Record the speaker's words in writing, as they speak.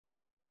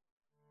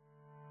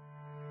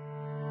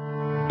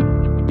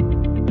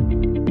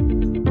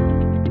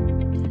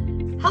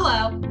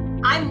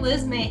I'm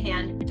Liz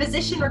Mahan,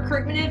 Physician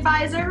Recruitment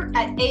Advisor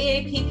at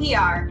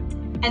AAPPR,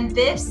 and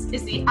this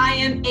is the I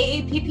Am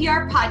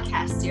AAPPR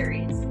podcast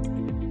series.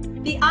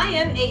 The I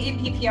Am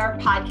AAPPR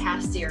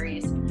podcast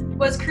series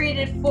was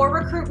created for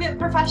recruitment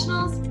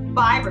professionals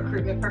by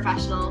recruitment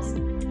professionals.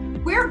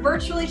 We're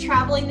virtually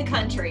traveling the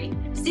country,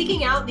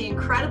 seeking out the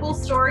incredible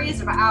stories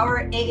of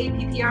our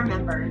AAPPR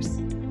members.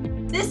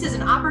 This is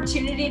an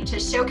opportunity to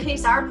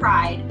showcase our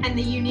pride and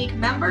the unique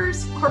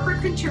members,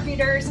 corporate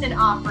contributors, and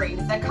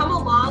offerings that come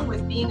along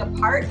with being a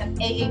part of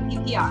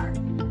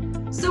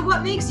AAPPR. So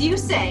what makes you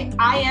say,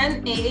 I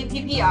am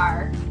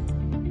AAPPR?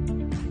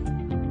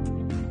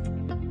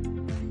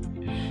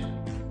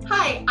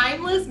 Hi,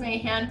 I'm Liz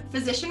Mahan,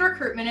 Physician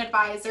Recruitment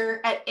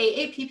Advisor at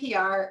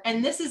AAPPR,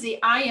 and this is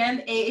the I Am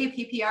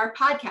AAPPR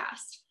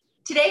podcast.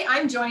 Today,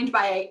 I'm joined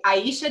by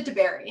Aisha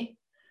DeBerry.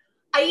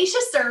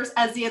 Aisha serves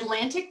as the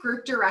Atlantic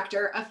Group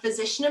Director of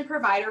Physician and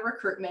Provider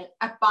Recruitment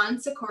at Bon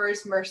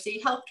Secours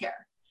Mercy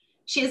Healthcare.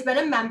 She has been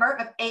a member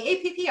of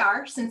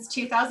AAPPR since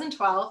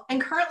 2012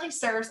 and currently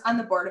serves on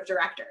the Board of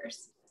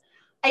Directors.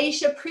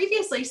 Aisha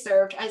previously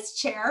served as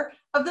Chair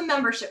of the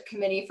Membership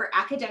Committee for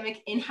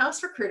Academic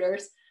In-House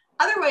Recruiters,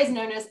 otherwise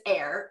known as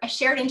AIR, a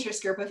shared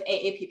interest group of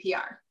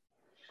AAPPR.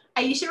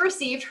 Aisha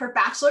received her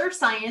Bachelor of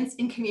Science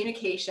in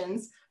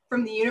Communications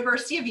from the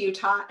University of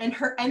Utah and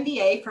her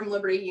MBA from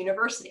Liberty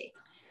University.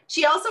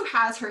 She also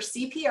has her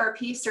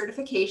CPRP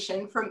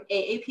certification from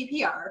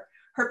AAPPR,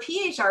 her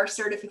PHR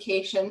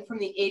certification from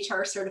the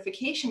HR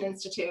Certification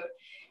Institute,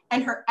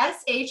 and her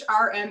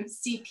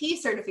SHRM-CP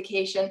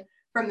certification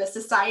from the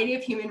Society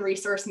of Human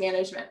Resource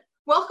Management.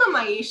 Welcome,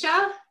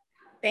 Aisha.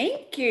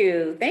 Thank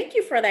you. Thank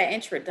you for that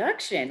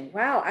introduction.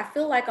 Wow, I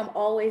feel like I'm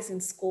always in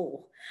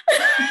school.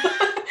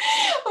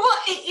 Well,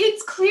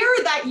 it's clear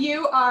that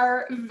you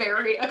are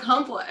very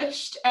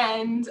accomplished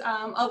and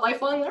a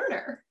lifelong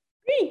learner.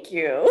 Thank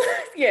you.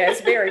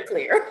 Yes, very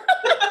clear.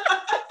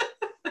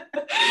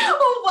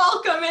 Well,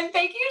 welcome, and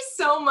thank you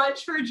so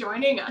much for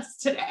joining us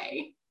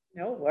today.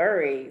 No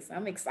worries.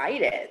 I'm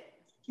excited.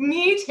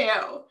 Me too.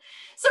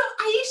 So,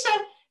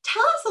 Aisha,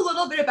 tell us a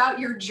little bit about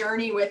your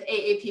journey with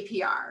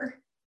AAPPR.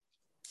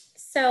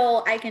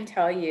 So I can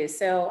tell you,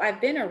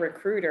 I've been a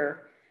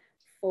recruiter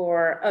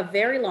for a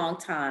very long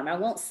time. I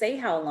won't say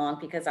how long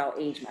because I'll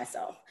age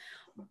myself.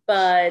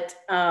 But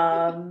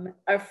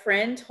a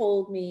friend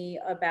told me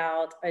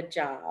about a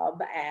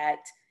job at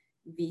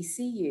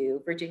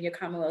VCU, Virginia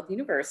Commonwealth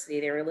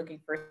University. They were looking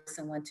for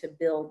someone to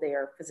build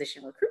their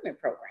physician recruitment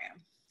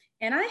program.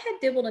 And I had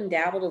dibbled and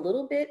dabbled a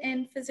little bit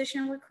in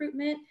physician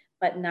recruitment,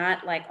 but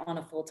not like on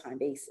a full-time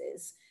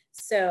basis.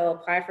 So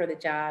applied for the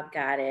job,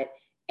 got it,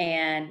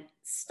 and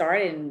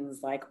started and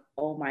was like,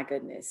 oh my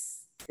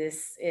goodness,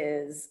 this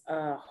is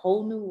a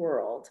whole new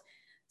world.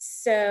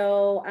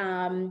 So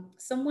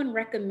someone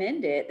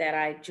recommended that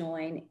I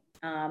join,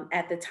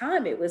 at the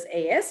time it was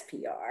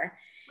ASPR.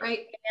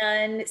 Right.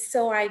 And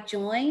so I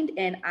joined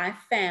and I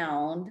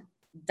found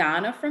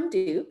Donna from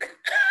Duke.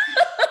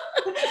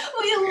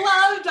 We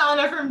love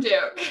Donna from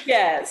Duke.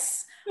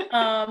 Yes.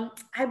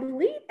 I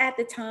believe at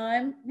the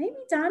time, maybe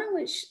Donna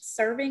was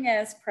serving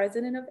as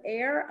president of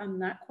AIR. I'm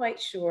not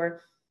quite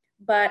sure,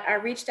 but I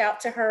reached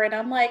out to her and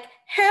I'm like,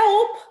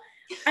 help.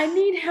 I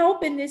need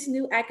help in this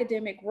new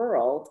academic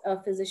world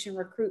of physician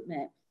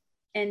recruitment.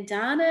 And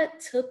Donna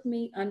took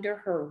me under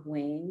her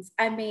wings.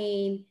 I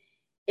mean,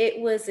 it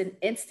was an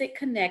instant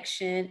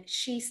connection.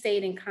 She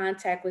stayed in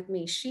contact with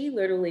me. She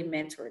literally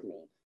mentored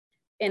me.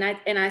 And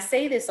I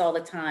say this all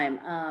the time.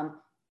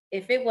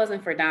 If it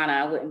wasn't for Donna,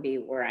 I wouldn't be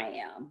where I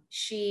am.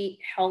 She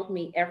helped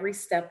me every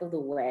step of the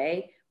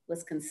way,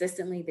 was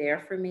consistently there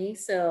for me.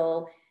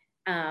 So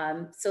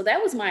that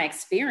was my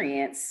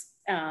experience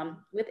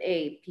with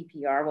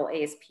AAPPR, well,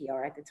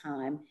 ASPR at the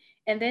time.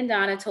 And then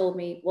Donna told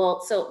me, well,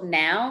 so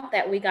now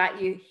that we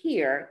got you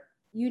here,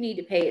 you need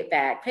to pay it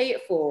back, pay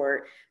it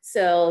forward.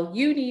 So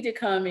you need to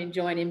come and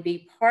join and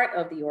be part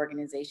of the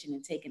organization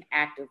and take an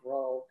active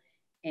role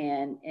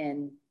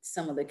in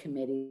some of the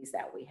committees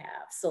that we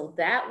have. So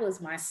that was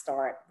my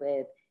start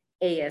with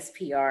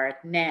ASPR,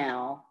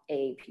 now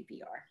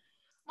AAPPR.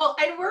 Well,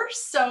 and we're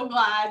so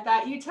glad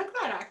that you took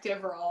that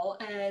active role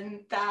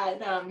and that,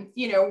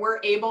 we're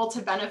able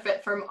to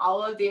benefit from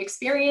all of the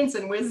experience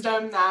and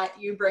wisdom that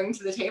you bring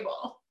to the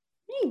table.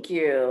 Thank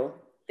you.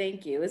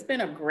 Thank you. It's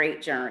been a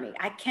great journey.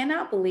 I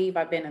cannot believe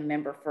I've been a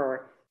member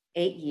for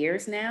 8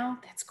 years now.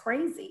 That's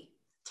crazy.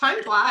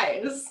 Time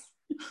flies.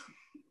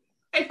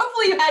 And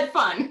hopefully you had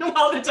fun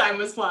while the time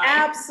was flying.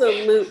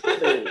 Absolutely.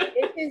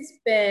 It has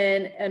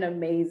been an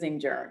amazing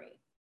journey.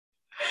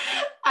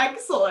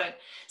 Excellent.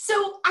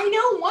 So I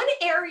know one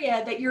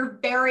area that you're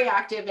very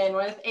active in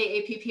with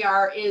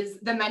AAPPR is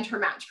the Mentor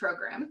Match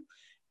program.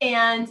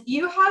 And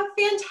you have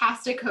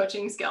fantastic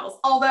coaching skills.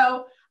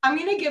 Although I'm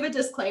going to give a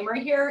disclaimer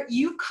here.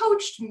 You've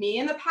coached me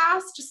in the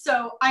past,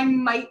 so I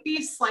might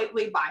be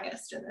slightly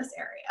biased in this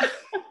area.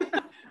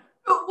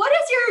 But what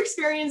has your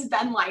experience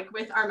been like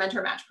with our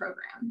Mentor Match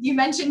program? You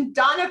mentioned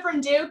Donna from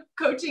Duke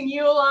coaching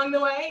you along the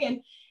way,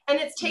 and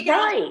it's taken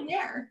off from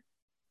there.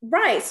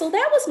 Right. So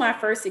that was my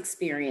first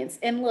experience.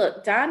 And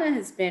look, Donna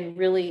has been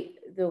really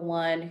the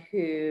one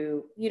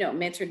who,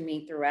 mentored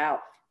me throughout.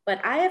 But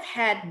I have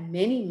had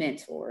many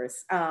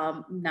mentors,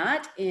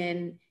 not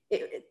in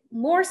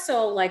more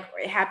so like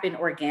it happened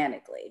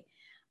organically.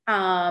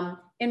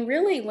 And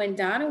really, when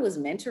Donna was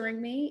mentoring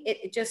me,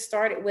 it just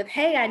started with,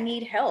 hey, I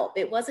need help.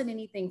 It wasn't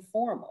anything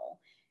formal.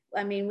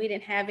 I mean, we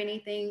didn't have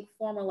anything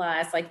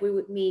formalized. Like we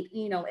would meet,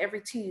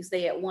 every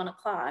Tuesday at 1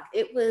 o'clock.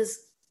 It was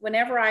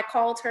whenever I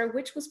called her,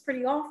 which was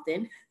pretty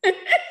often,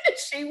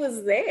 she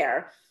was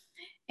there.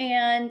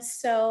 And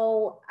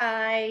so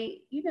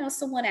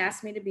someone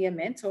asked me to be a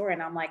mentor,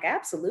 and I'm like,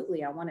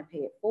 absolutely, I want to pay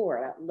it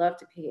forward. I'd love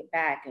to pay it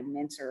back and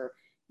mentor,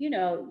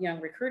 young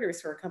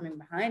recruiters who are coming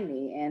behind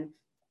me.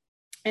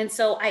 And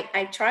so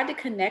I tried to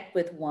connect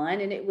with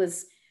one, and it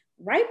was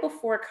right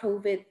before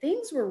COVID.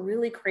 Things were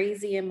really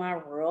crazy in my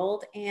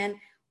world, and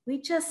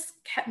we just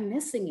kept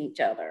missing each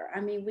other. I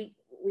mean,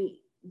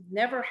 we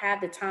never had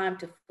the time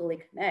to fully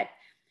connect.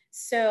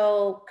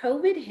 So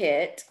COVID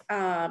hit,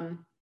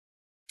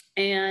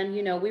 and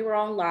we were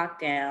on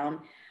lockdown.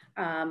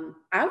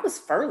 I was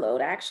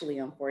furloughed, actually,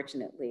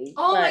 unfortunately,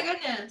 Oh my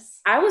but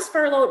goodness. I was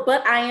furloughed,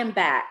 but I am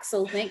back.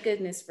 So thank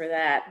goodness for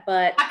that.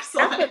 But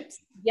Excellent.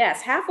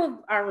 half of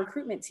our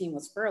recruitment team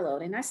was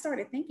furloughed. And I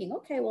started thinking,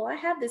 okay, well, I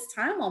have this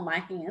time on my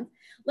hands.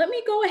 Let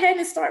me go ahead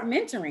and start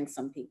mentoring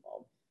some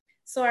people.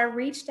 So I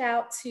reached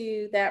out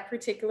to that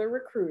particular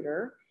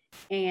recruiter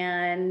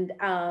and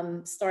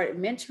started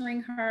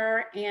mentoring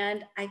her.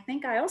 And I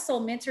think I also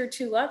mentored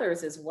two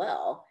others as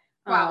well.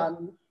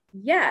 Wow.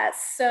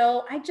 Yes.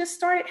 So I just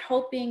started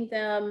helping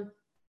them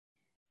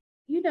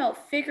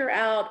figure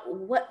out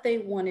what they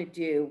want to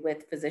do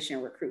with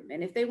physician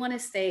recruitment. If they want to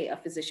stay a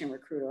physician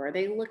recruiter, are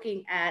they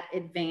looking at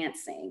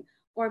advancing?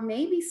 Or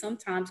maybe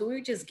sometimes we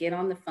would just get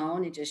on the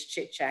phone and just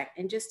chit chat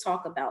and just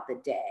talk about the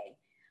day.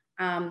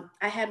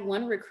 I had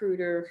one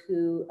recruiter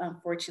who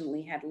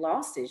unfortunately had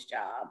lost his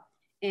job,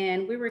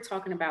 and we were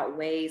talking about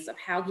ways of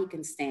how he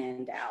can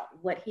stand out,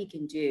 what he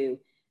can do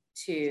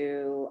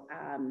to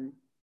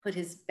put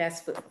his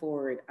best foot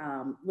forward,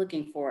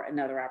 looking for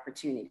another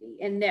opportunity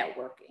and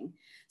networking.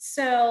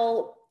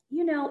 So,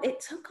 it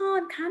took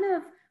on kind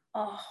of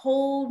a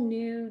whole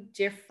new,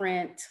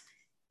 different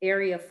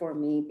area for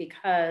me,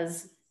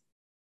 because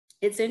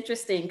it's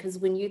interesting because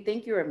when you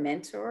think you're a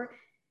mentor,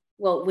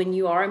 well, when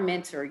you are a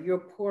mentor, you're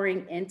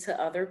pouring into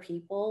other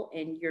people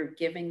and you're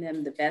giving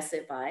them the best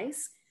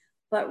advice.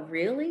 But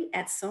really,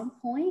 at some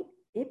point,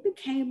 it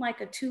became like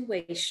a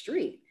two-way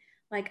street.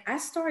 Like I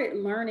started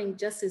learning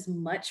just as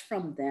much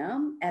from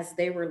them as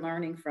they were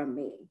learning from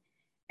me.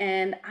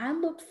 And I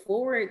looked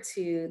forward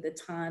to the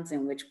times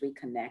in which we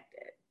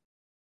connected.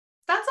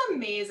 That's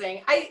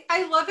amazing.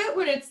 I love it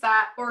when it's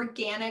that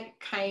organic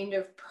kind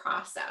of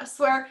process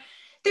where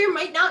there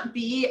might not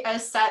be a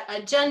set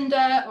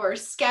agenda or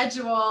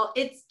schedule.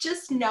 It's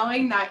just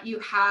knowing that you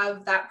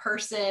have that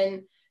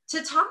person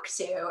to talk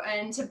to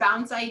and to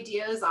bounce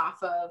ideas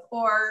off of,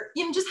 or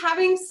just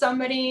having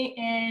somebody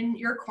in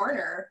your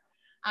corner,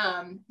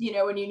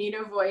 when you need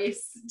a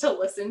voice to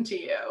listen to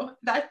you.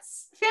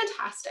 That's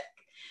fantastic.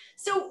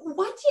 So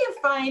what do you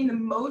find the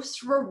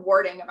most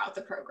rewarding about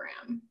the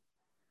program?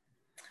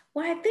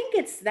 Well, I think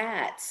it's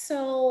that.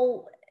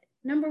 So,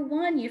 number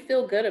one, you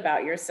feel good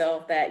about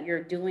yourself that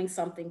you're doing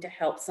something to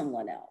help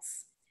someone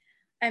else.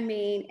 I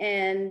mean,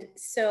 and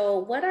so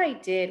what I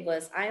did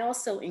was I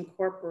also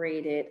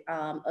incorporated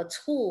a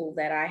tool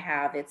that I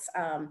have. It's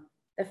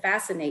the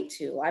Fascinate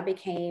tool. I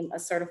became a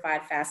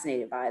certified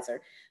Fascinate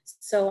advisor.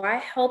 So I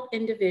help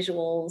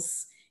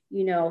individuals,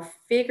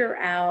 figure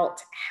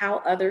out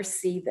how others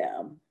see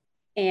them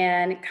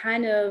and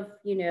kind of,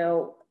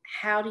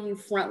 how do you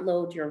front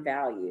load your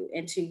value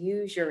and to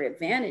use your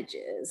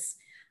advantages?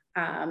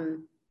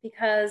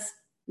 Because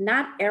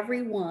not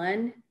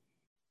everyone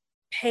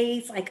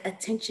pays like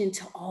attention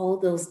to all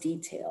those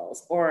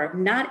details, or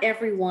not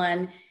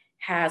everyone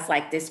has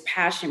like this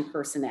passion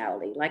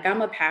personality. Like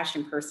I'm a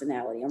passion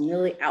personality, I'm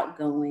really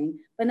outgoing,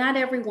 but not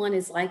everyone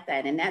is like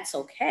that, and that's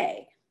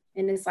okay.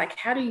 And it's like,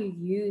 how do you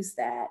use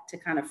that to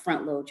kind of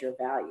front load your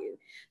value?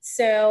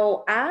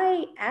 So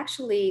I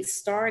actually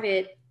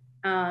started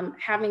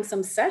having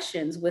some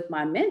sessions with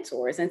my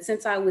mentors, and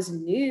since I was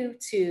new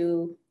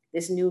to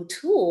this new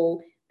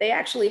tool, they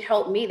actually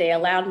helped me. They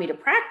allowed me to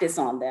practice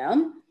on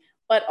them,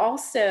 but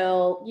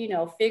also,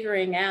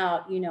 figuring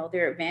out,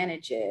 their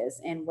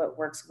advantages and what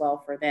works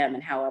well for them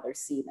and how others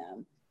see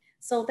them.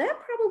 So that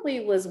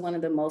probably was one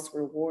of the most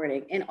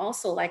rewarding. And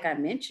also, like I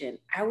mentioned,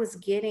 I was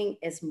getting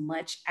as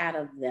much out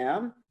of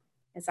them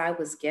as I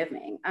was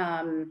giving.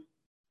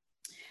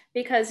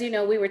 Because,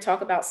 we were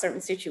talking about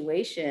certain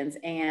situations,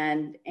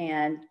 and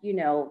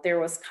there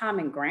was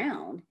common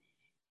ground.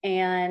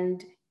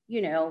 And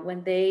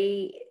when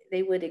they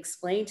would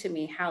explain to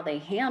me how they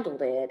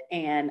handled it,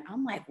 and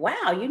I'm like,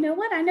 wow, you know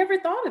what, I never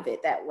thought of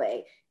it that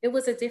way. It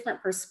was a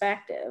different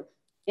perspective.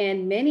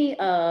 And many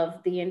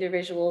of the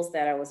individuals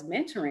that I was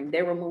mentoring,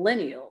 they were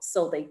millennials,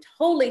 so they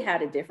totally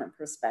had a different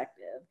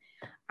perspective.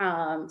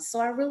 So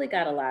I really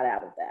got a lot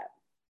out of that.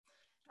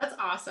 That's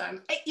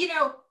awesome.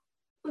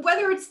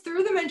 whether it's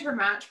through the Mentor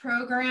Match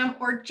program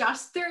or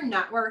just their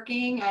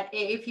networking at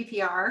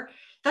AAPPR,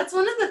 that's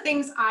one of the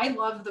things I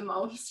love the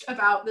most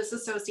about this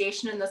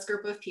association and this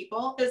group of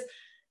people is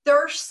there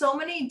are so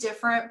many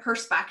different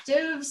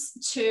perspectives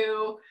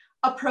to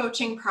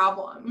approaching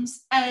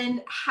problems,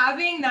 and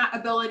having that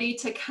ability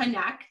to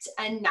connect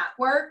and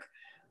network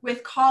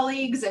with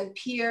colleagues and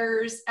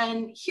peers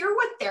and hear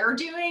what they're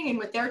doing and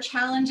what their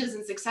challenges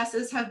and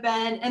successes have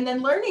been, and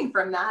then learning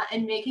from that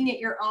and making it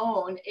your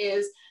own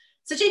is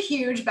such a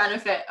huge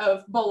benefit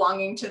of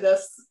belonging to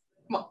this,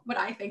 well, what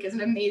I think is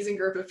an amazing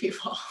group of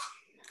people.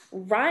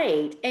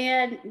 Right.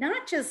 And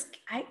not just,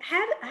 I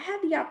had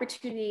the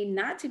opportunity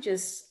not to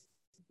just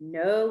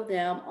know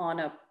them on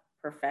a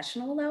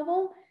professional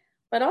level,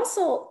 but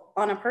also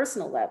on a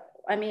personal level.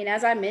 I mean,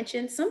 as I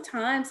mentioned,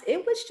 sometimes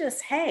it was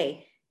just,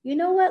 hey, you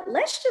know what?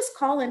 Let's just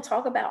call and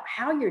talk about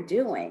how you're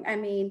doing. I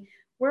mean,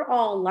 we're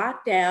all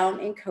locked down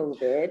in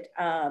COVID.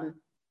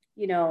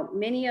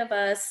 Many of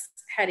us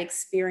had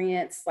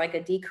experienced like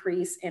a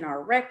decrease in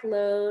our rec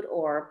load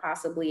or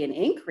possibly an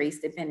increase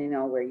depending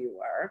on where you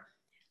were.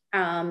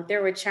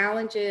 There were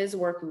challenges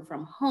working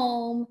from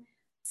home.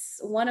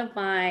 One of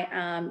my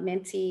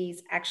mentees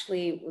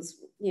actually was,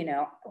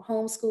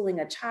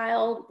 homeschooling a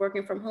child,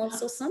 working from home.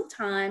 So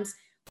sometimes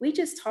we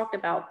just talked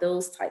about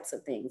those types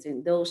of things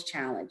and those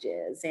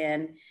challenges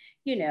and,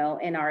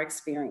 and our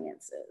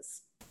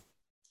experiences.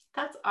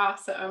 That's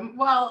awesome.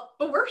 Well,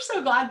 we're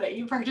so glad that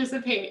you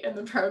participate in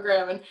the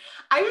program. And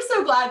I'm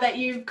so glad that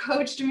you've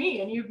coached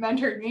me and you've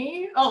mentored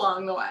me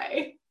along the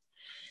way.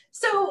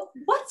 So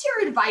what's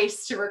your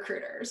advice to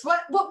recruiters?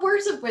 What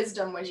words of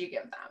wisdom would you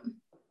give them?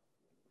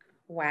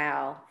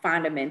 Wow.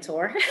 Find a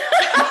mentor.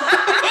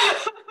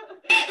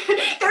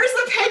 There's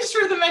the pitch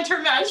for the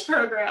Mentor Match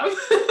program.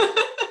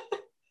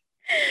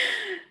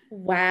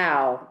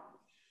 Wow.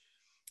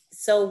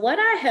 So what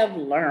I have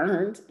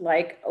learned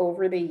like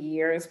over the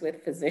years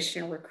with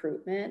physician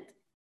recruitment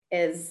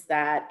is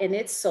that, and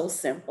it's so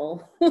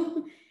simple.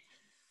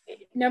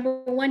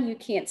 Number one, you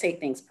can't take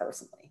things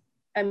personally.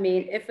 I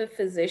mean, if a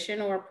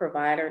physician or a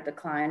provider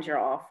declines your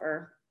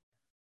offer,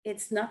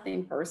 it's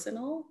nothing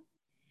personal.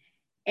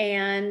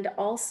 And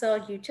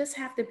also you just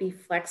have to be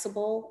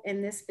flexible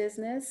in this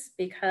business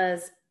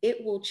because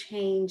it will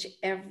change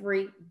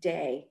every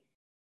day.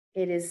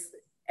 It is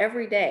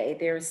every day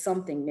there's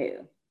something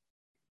new.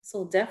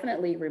 So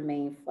definitely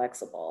remain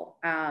flexible.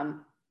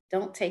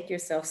 Don't take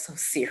yourself so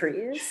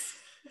serious.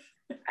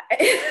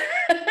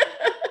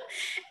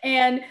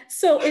 And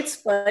so it's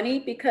funny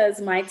because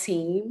my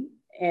team,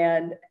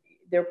 and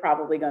they're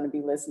probably going to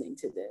be listening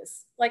to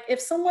this, like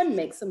if someone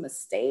makes a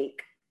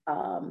mistake,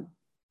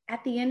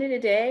 at the end of the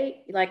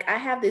day, like I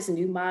have this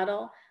new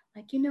model,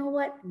 like, you know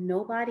what?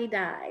 Nobody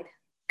died.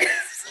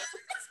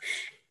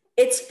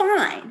 It's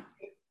fine.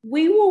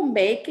 We will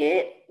make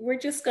it. We're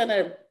just going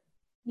to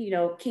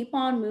keep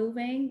on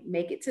moving,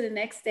 make it to the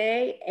next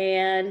day,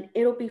 and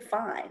it'll be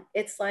fine.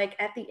 It's like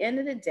at the end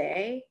of the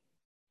day,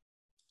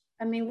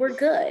 I mean, we're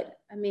good.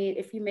 I mean,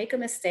 if you make a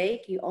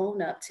mistake, you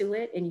own up to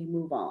it and you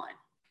move on.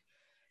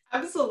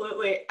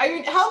 Absolutely. I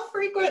mean, how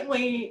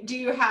frequently do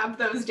you have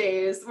those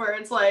days where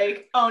it's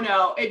like, oh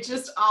no, it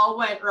just all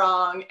went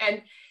wrong,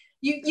 and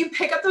you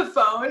pick up the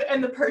phone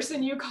and the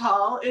person you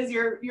call is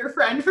your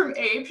friend from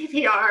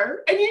AAPPR,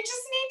 and you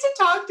just need to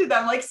talk to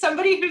them, like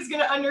somebody who's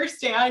going to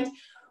understand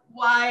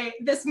why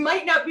this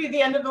might not be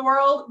the end of the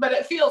world, but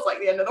it feels like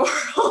the end of the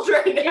world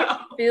right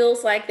now. It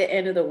feels like the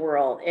end of the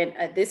world.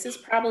 And this is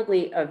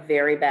probably a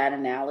very bad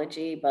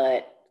analogy,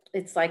 but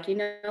it's like, you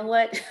know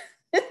what?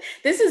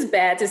 This is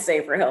bad to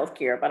say for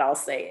healthcare, but I'll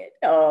say it.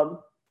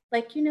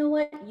 Like, you know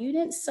what? You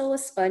didn't sew a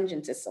sponge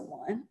into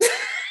someone.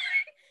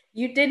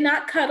 You did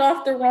not cut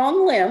off the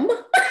wrong limb.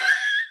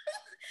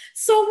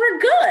 So we're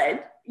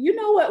good. You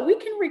know what? We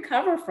can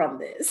recover from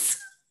this.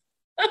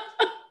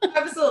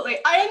 Absolutely.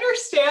 I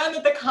understand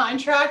that the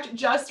contract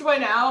just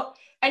went out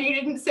and you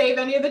didn't save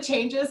any of the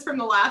changes from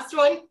the last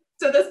one.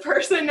 So this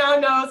person now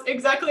knows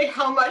exactly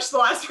how much the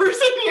last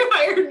person you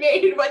hired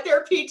made, what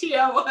their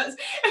PTO was,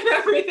 and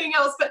everything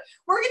else. But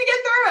we're going to get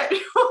through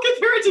it. We'll get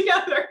through it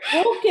together.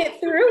 We'll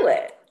get through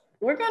it.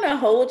 We're going to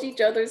hold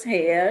each other's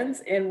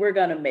hands and we're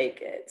going to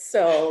make it.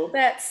 So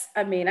that's,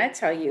 I mean, I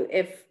tell you,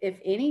 if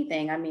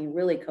anything, I mean,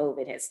 really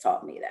COVID has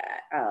taught me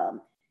that,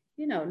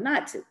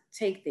 not to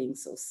take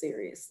things so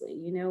seriously.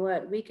 You know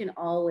what? We can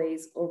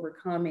always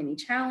overcome any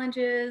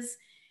challenges.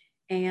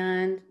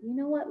 And you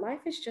know what?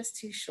 Life is just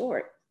too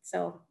short.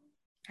 So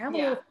have a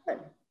little fun.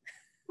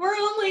 We're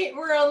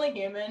only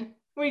human.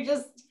 We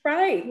just,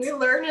 we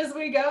learn as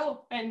we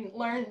go and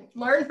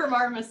learn from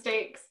our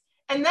mistakes.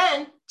 And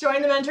then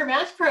join the Mentor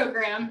Match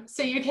program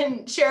so you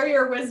can share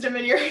your wisdom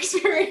and your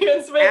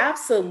experience with,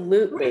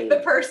 absolutely, with the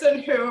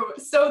person who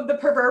sewed the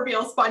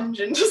proverbial sponge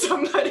into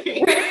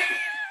somebody.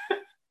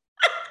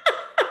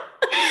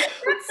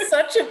 It's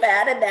such a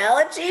bad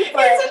analogy,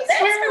 but it's a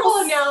terrible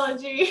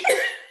analogy.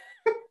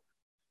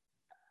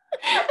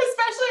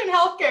 Especially in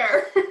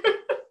healthcare.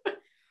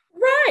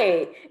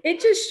 Right.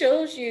 It just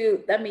shows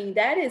you, I mean,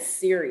 that is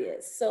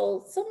serious.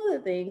 So some of the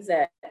things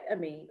that, I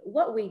mean,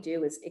 what we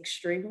do is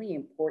extremely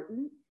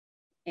important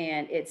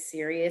and it's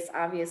serious.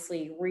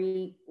 Obviously,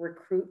 we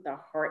recruit the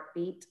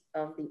heartbeat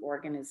of the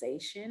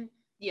organization.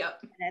 Yep.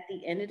 And at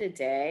the end of the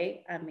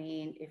day, I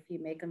mean, if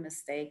you make a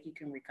mistake, you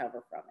can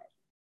recover from it.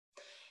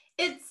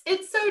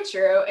 It's so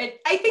true.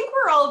 I think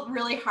we're all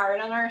really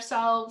hard on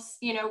ourselves.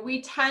 You know,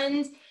 we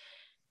tend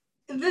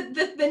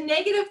the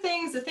negative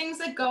things, the things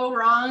that go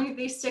wrong,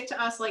 they stick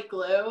to us like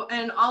glue,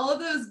 and all of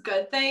those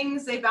good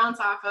things, they bounce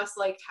off us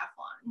like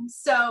Teflon.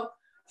 So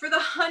for the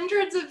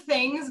hundreds of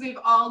things we've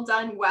all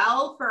done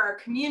well for our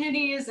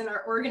communities and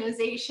our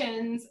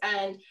organizations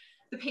and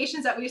the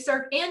patients that we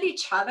serve and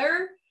each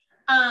other,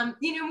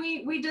 you know,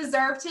 we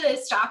deserve to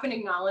stop and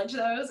acknowledge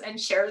those and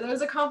share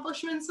those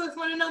accomplishments with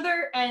one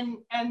another and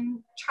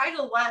try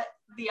to let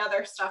the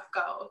other stuff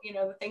go, you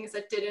know, the things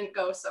that didn't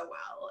go so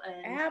well.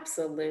 And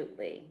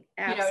Absolutely.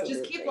 you know,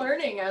 just keep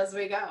learning as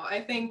we go. I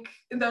think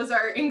those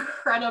are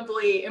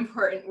incredibly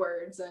important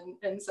words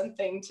and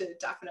something to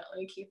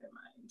definitely keep in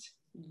mind.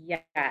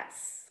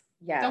 Yes.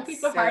 Yes. Don't be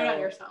so hard on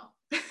yourself.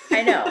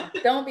 I know.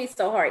 Don't be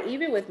so hard.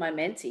 Even with my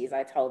mentees,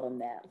 I told them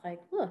that,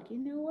 like, look, you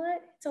know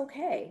what? It's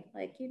okay.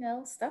 Like, you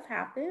know, stuff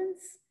happens.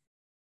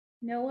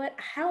 You know what?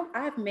 How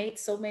I've made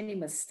so many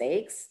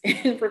mistakes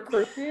in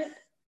recruitment.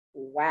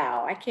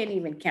 Wow. I can't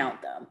even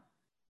count them.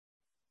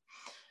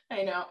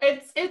 I know.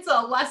 It's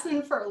a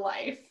lesson for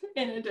life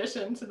in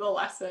addition to the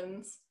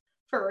lessons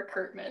for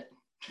recruitment.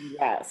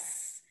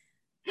 Yes.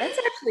 That's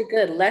actually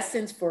good.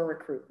 Lessons for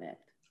recruitment.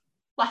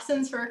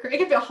 Lessons for recruitment. It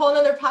could be a whole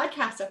nother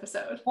podcast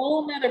episode.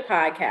 Whole nother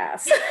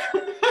podcast.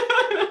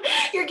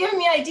 You're giving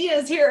me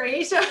ideas here,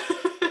 Aisha.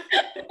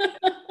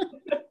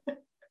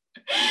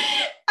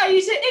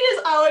 Aisha, it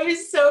is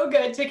always so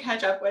good to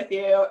catch up with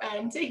you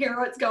and to hear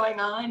what's going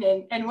on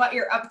and what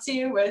you're up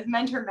to with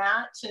Mentor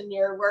Match and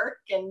your work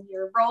and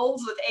your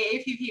roles with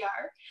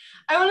AAPPR.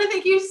 I want to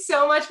thank you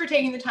so much for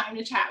taking the time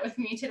to chat with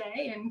me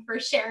today and for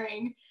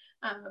sharing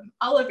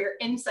all of your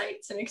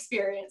insights and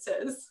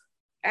experiences.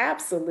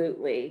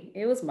 Absolutely.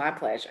 It was my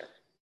pleasure.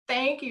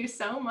 Thank you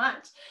so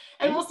much.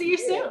 And we'll see you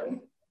soon.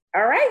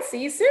 All right.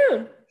 See you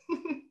soon.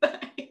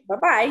 Bye.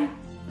 Bye-bye.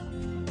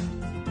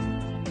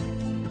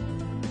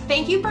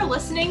 Thank you for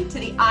listening to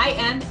the I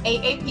Am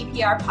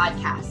AAPPR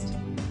podcast.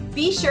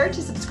 Be sure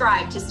to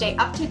subscribe to stay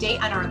up to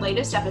date on our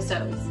latest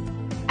episodes.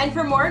 And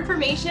for more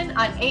information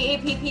on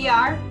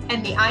AAPPR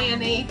and the I Am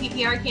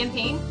AAPPR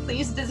campaign,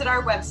 please visit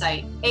our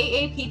website,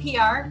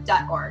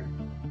 aappr.org.